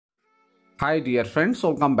Hi dear friends,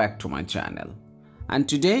 welcome back to my channel. And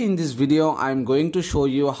today in this video I am going to show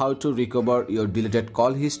you how to recover your deleted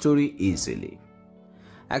call history easily.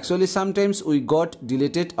 Actually sometimes we got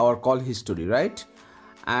deleted our call history, right?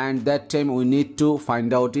 And that time we need to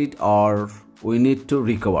find out it or we need to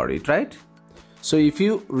recover it, right? So if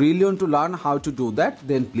you really want to learn how to do that,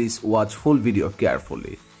 then please watch full video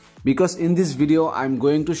carefully. Because in this video I am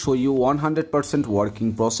going to show you 100%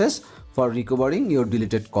 working process for recovering your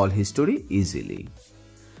deleted call history easily.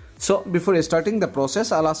 So before starting the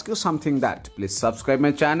process, I'll ask you something that please subscribe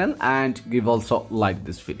my channel and give also like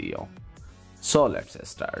this video. So let's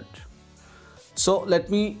start. So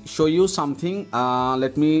let me show you something.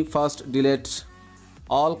 Let me first delete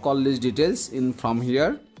all call list details in from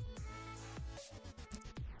here.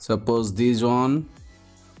 Suppose this one.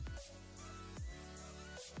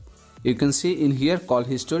 You can see in here call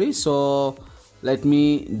history. So let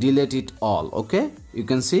me delete it all. Okay, you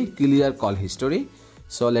can see clear call history.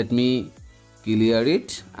 So let me clear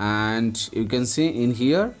it, and you can see in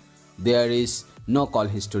here there is no call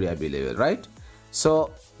history available, right? So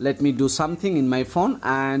let me do something in my phone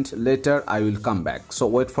and later I will come back. So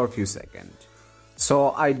wait for a few seconds.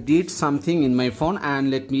 So I did something in my phone and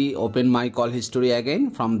let me open my call history again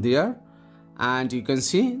from there, and you can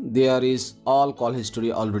see there is all call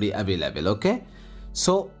history already available. Okay,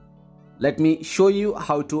 so let me show you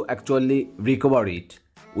how to actually recover it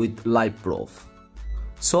with live proof.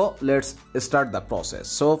 So let's start the process.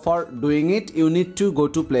 So for doing it, you need to go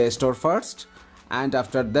to Play Store first, and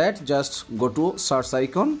after that just go to search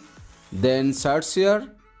icon, then search here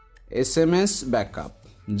SMS backup.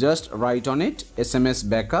 Just write on it SMS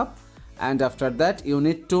backup, and after that you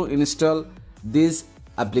need to install this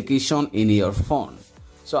application in your phone.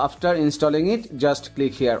 So after installing it, just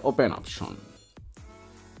click here open option.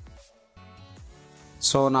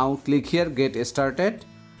 So now click here get started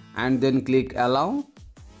and then click allow,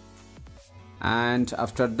 and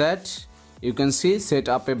after that you can see set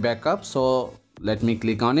up a backup. So let me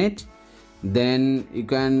click on it. Then you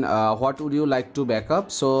can what would you like to backup,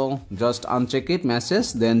 so just uncheck it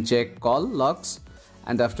message, then check call logs,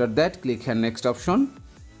 and after that click here next option,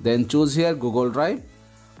 then choose here Google Drive,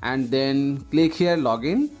 and then click here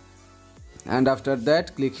login, and after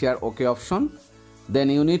that click here OK option. Then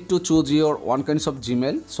you need to choose your one kinds of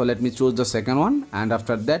Gmail. So let me choose the second one, and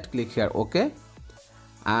after that click here OK,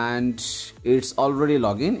 and it's already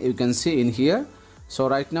login, you can see in here. So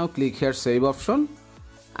right now click here save option,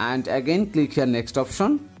 and again click here next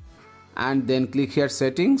option, and then click here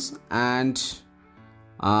settings, and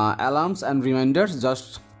alarms and reminders,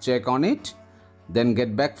 just check on it, then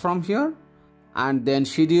get back from here, and then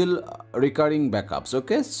schedule recurring backups.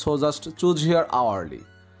 Okay, so just choose here hourly,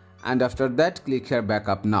 and after that click here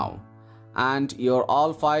backup now, and your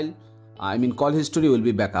all file call history will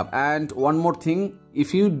be backup. And one more thing,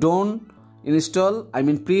 if you don't install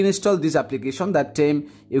pre-install this application, that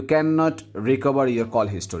time you cannot recover your call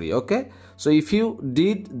history. Okay, so if you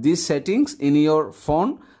did these settings in your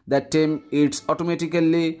phone, that time it's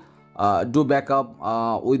automatically do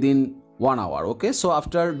backup within 1 hour. Okay, so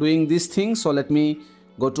after doing this thing, so let me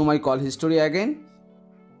go to my call history again,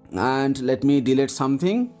 and let me delete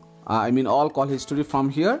something, all call history from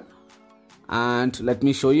here, and let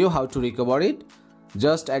me show you how to recover it.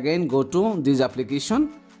 Just again go to this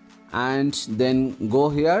application, and then go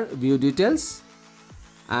here view details,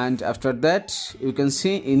 and after that you can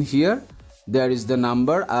see in here there is the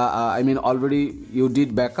number, already you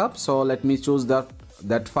did backup. So let me choose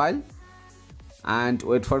that file and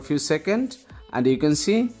wait for a few seconds, and you can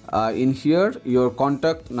see in here your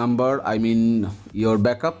contact number, your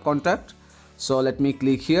backup contact. So let me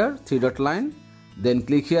click here three dot line, then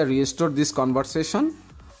click here restore this conversation,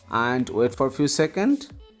 and wait for a few seconds,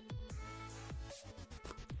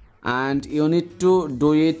 and you need to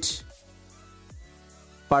do it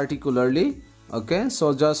particularly. Okay,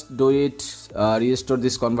 so just do it restore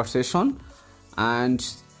this conversation,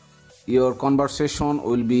 and your conversation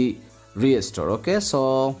will be restored. Okay,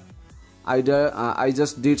 so I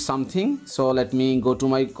just did something. So let me go to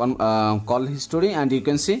my call history, and you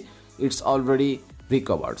can see it's already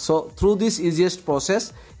recovered. So through this easiest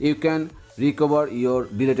process you can recover your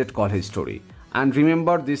deleted call history. And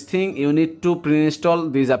remember this thing, you need to pre-install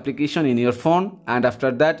this application in your phone, and after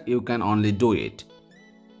that you can only do it.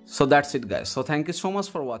 So that's it guys. So thank you so much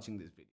for watching this video.